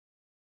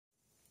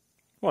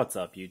What's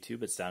up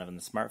YouTube? It's Donovan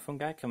the Smartphone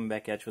Guy coming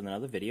back at you with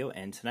another video,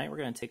 and tonight we're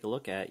going to take a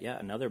look at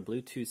yet another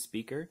Bluetooth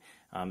speaker.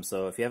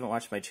 So if you haven't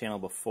watched my channel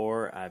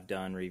before, I've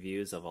done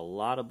reviews of a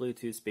lot of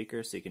Bluetooth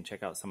speakers, so you can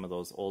check out some of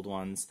those old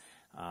ones.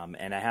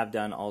 And I have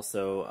done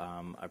also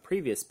a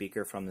previous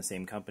speaker from the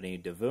same company,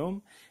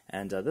 Divoom,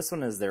 and this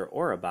one is their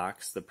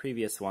AuraBox. The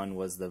previous one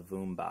was the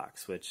Voom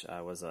box, which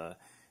was a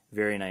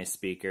very nice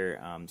speaker.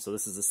 So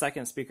this is the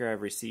second speaker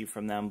I've received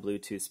from them,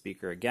 Bluetooth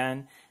speaker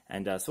again.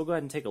 And so we'll go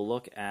ahead and take a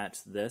look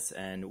at this.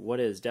 And what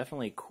is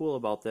definitely cool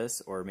about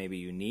this, or maybe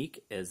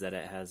unique, is that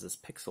it has this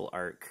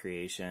PixelArt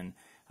creation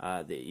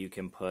that you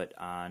can put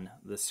on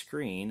the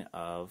screen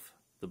of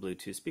the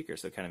Bluetooth speaker.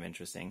 So kind of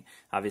interesting.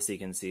 Obviously you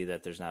can see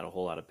that there's not a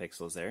whole lot of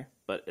pixels there,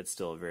 but it's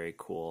still a very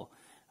cool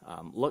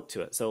look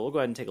to it. So we'll go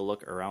ahead and take a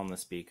look around the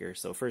speaker.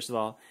 So first of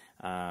all,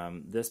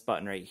 this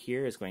button right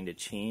here is going to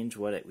change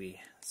what we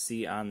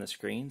see on the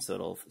screen. So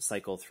it'll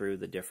cycle through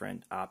the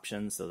different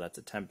options. So that's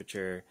a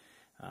temperature.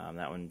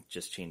 That one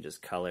just changes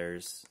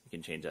colors. You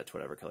can change that to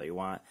whatever color you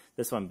want.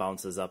 This one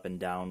bounces up and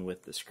down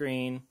with the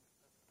screen.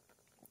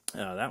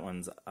 That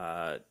one's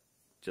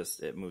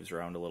it moves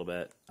around a little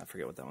bit. I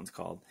forget what that one's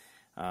called.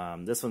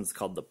 This one's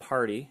called the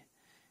party,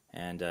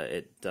 and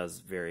it does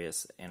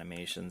various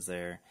animations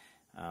there.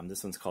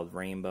 This one's called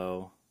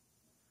Rainbow,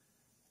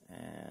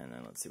 and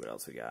then let's see what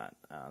else we got.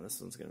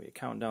 This one's going to be a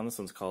countdown.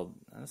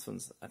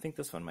 I think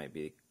this one might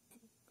be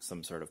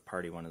some sort of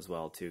party one as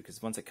well too,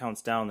 because once it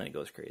counts down, then it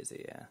goes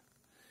crazy. Yeah.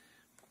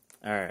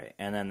 Alright,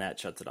 and then that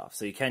shuts it off.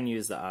 So you can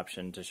use the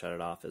option to shut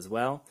it off as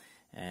well.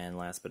 And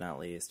last but not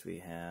least, we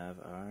have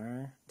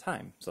our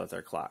time. So that's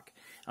our clock.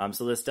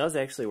 So this does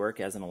actually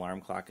work as an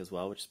alarm clock as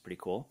well, which is pretty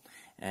cool.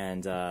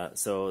 And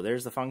so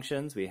there's the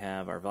functions. We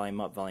have our volume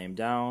up, volume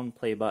down,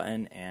 play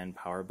button, and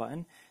power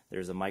button.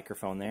 There's a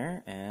microphone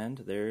there, and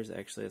there's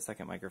actually a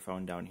second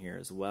microphone down here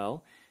as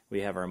well.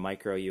 We have our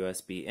micro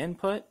USB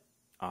input,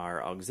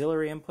 our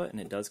auxiliary input,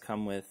 and it does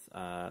come with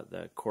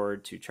the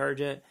cord to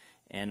charge it,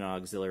 and an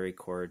auxiliary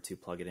cord to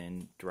plug it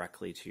in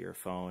directly to your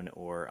phone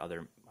or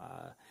other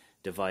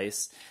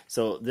device.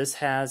 So this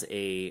has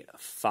a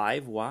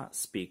 5-watt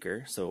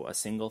speaker, so a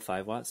single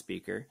 5-watt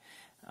speaker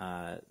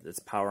that's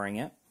powering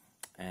it.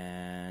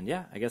 And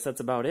yeah, I guess that's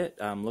about it.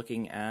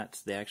 Looking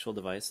at the actual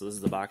device, so this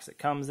is the box it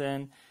comes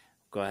in.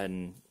 Go ahead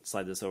and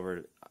slide this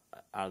over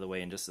out of the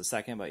way in just a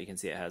second, but you can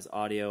see it has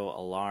audio,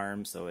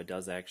 alarm, so it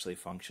does actually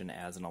function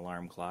as an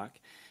alarm clock.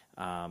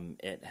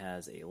 It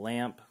has a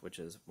lamp, which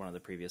is one of the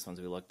previous ones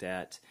we looked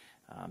at.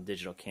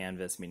 Digital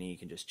canvas, meaning you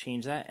can just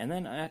change that. And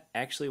then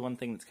actually one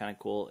thing that's kind of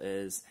cool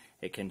is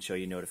it can show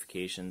you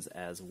notifications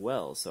as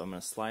well. So I'm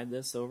going to slide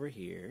this over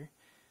here,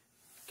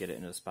 get it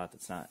into a spot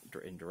that's not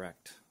in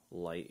direct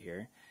light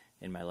here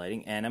in my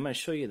lighting. And I'm going to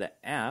show you the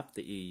app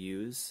that you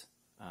use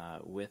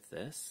with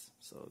this.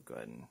 So go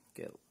ahead and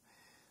get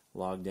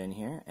logged in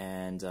here.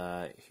 And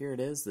here it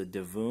is, the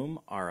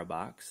Divoom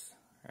AuraBox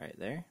right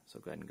there. So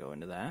go ahead and go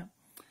into that.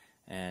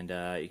 And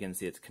you can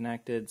see it's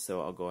connected,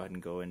 so I'll go ahead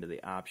and go into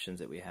the options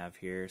that we have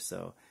here.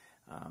 So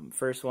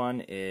first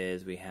one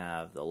is we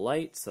have the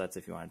light, so that's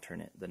if you want to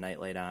turn the night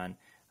light on.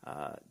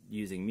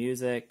 Using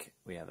music,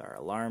 we have our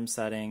alarm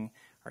setting,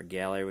 our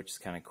gallery, which is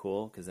kind of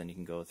cool because then you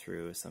can go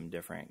through some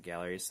different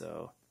galleries.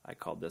 So I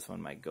called this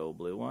one my Go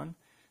Blue one.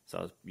 So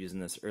I was using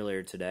this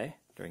earlier today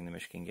during the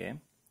Michigan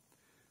game.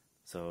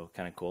 So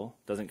kind of cool.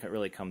 Doesn't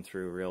really come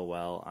through real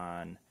well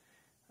on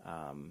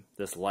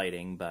this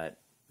lighting, but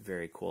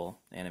very cool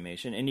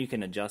animation, and you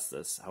can adjust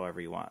this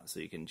however you want, so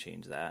you can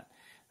change that.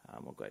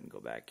 We'll go ahead and go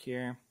back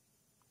here.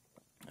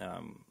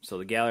 So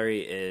the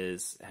gallery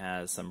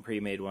has some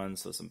pre-made ones,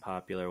 so some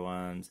popular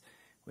ones.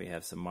 We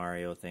have some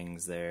Mario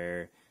things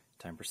there,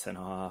 10%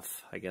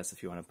 off, I guess,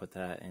 if you want to put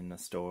that in the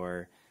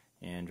store.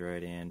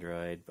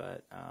 Android,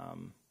 but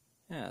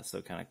yeah,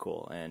 so kind of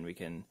cool. And we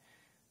can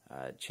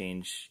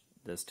change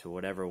this to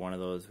whatever one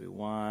of those we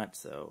want.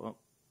 So,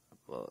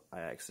 well, I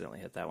accidentally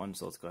hit that one,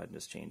 so let's go ahead and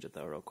just change it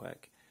though real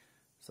quick.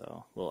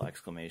 So, little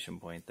exclamation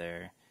point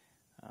there.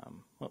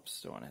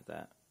 Whoops, don't want to hit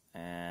that.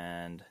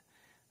 And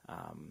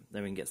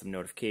then we can get some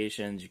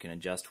notifications. You can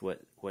adjust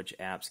which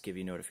apps give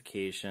you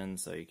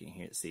notifications. So you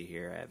can see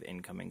here I have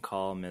incoming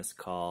call, missed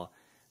call,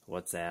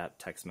 WhatsApp,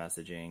 text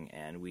messaging,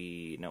 and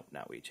nope,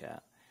 not WeChat.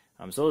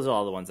 So those are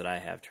all the ones that I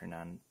have turned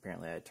on.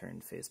 Apparently I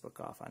turned Facebook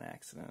off on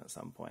accident at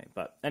some point.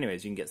 But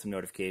anyways, you can get some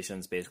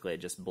notifications. Basically it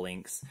just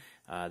blinks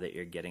that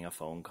you're getting a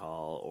phone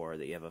call or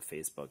that you have a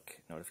Facebook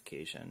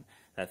notification.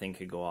 That thing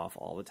could go off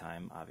all the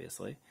time,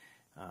 obviously,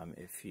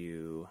 if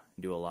you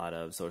do a lot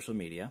of social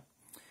media.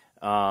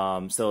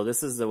 So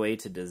this is the way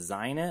to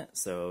design it.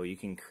 So you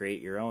can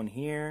create your own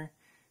here.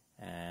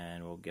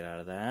 And we'll get out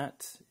of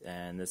that.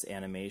 And this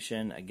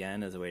animation,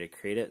 again, is a way to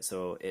create it.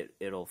 So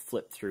it'll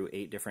flip through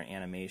 8 different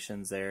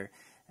animations there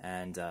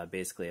and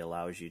basically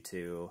allows you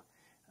to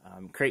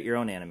create your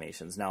own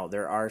animations. Now,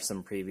 there are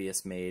some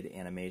previous made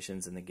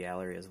animations in the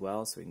gallery as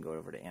well, so we can go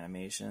over to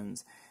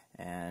animations.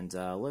 And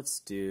let's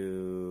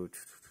do,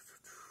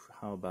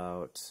 how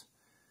about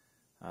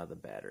the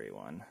battery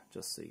one,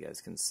 just so you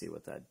guys can see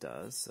what that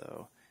does.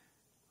 So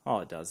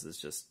all it does is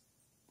just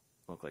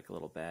look like a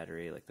little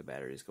battery, like the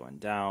battery's going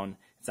down.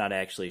 It's not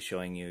actually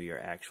showing you your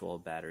actual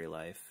battery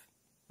life.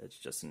 It's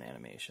just an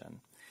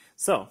animation.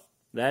 So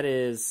that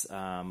is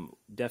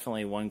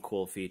definitely one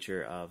cool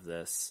feature of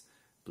this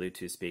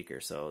Bluetooth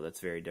speaker. So that's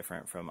very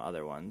different from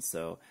other ones.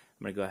 So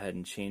I'm going to go ahead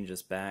and change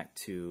this back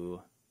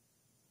to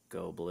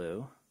Go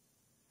Blue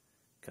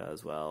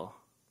because, well,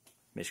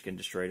 Michigan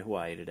destroyed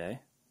Hawaii today.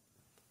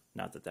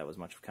 Not that that was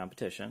much of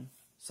competition.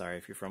 Sorry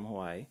if you're from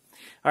Hawaii.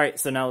 All right,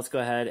 so now let's go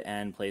ahead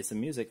and play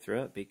some music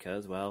through it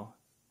because, well,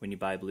 when you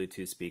buy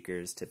Bluetooth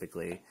speakers,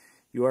 typically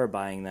you are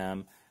buying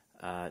them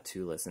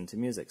to listen to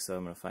music. So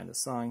I'm going to find a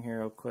song here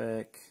real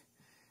quick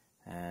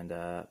and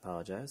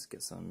apologize.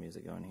 Get some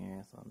music going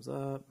here. Thumbs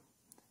up.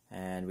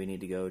 And we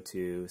need to go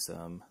to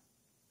some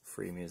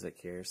free music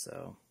here,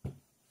 so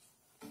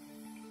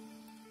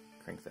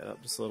crank that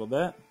up just a little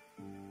bit.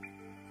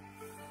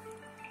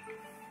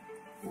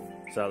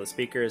 So the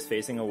speaker is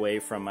facing away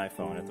from my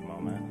phone at the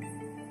moment.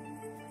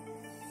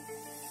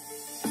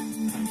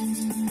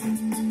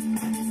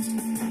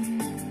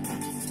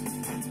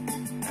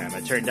 Alright, I'm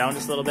going to turn it down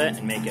just a little bit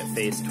and make it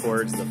face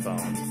towards the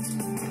phone.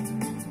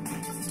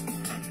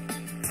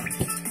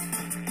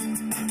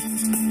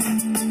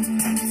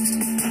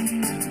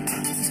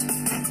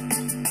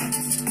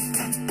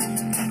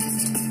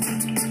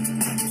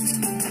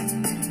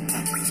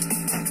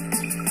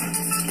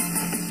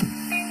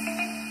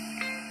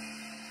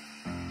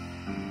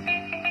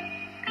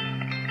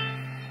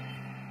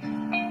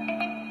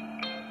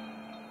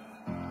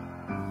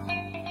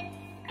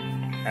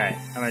 Alright,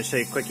 I'm going to show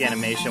you a quick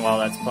animation while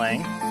that's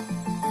playing.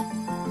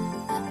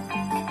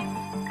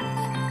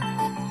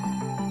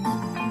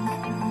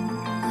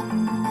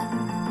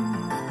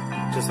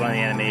 Just one of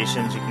the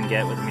animations you can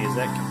get with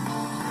music.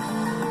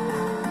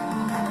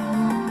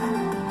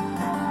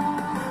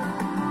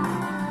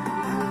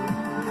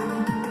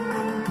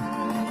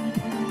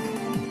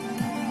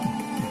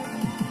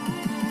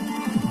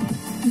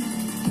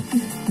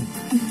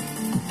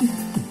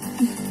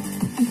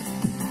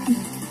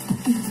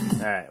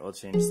 Alright, we'll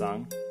change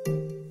song.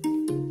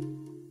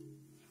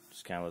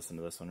 Just kind of listen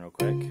to this one real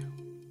quick.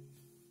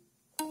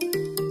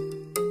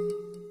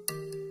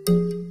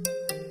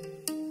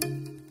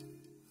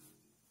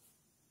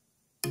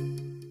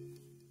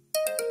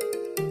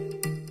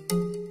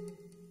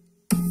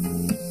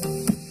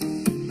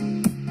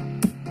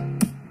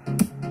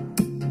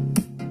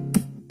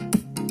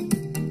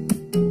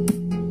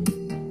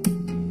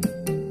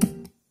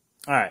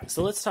 Alright,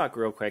 so let's talk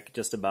real quick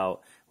just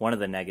about one of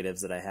the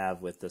negatives that I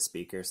have with the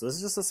speaker. So this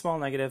is just a small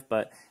negative,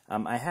 but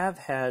I have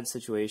had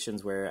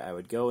situations where I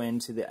would go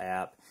into the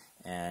app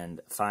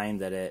and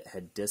find that it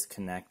had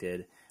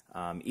disconnected.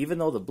 Even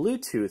though the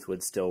Bluetooth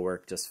would still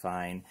work just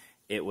fine,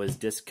 it was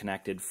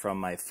disconnected from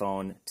my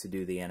phone to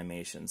do the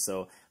animation.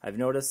 So I've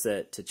noticed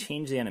that to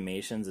change the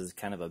animations is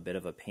kind of a bit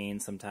of a pain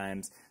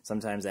sometimes.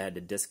 Sometimes I had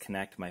to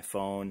disconnect my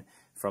phone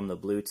from the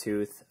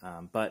Bluetooth,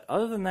 but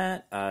other than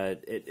that,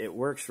 it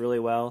works really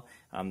well.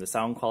 The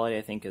sound quality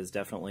I think is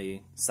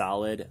definitely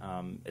solid.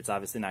 It's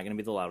obviously not going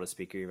to be the loudest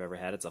speaker you've ever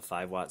had. It's a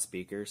 5-watt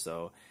speaker,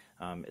 so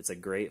it's a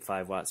great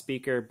 5-watt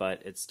speaker,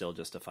 but it's still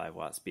just a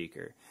 5-watt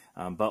speaker.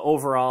 But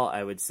overall,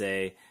 I would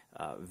say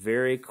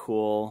very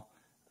cool.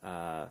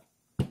 I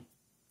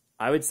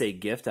would say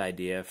gift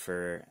idea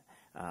for.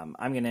 I'm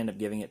going to end up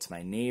giving it to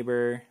my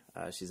neighbor.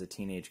 She's a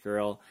teenage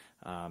girl,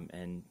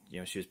 and you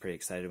know she was pretty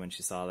excited when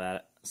she saw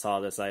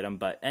this item.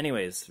 But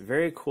anyways,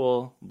 very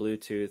cool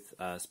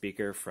Bluetooth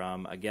speaker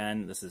from,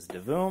 again, this is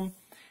Divoom,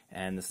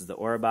 and this is the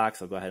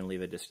AuraBox. I'll go ahead and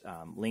leave a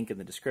link in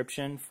the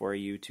description for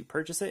you to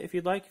purchase it if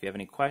you'd like. If you have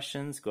any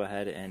questions, go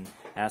ahead and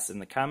ask in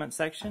the comment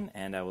section,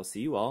 and I will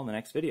see you all in the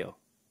next video.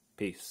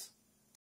 Peace.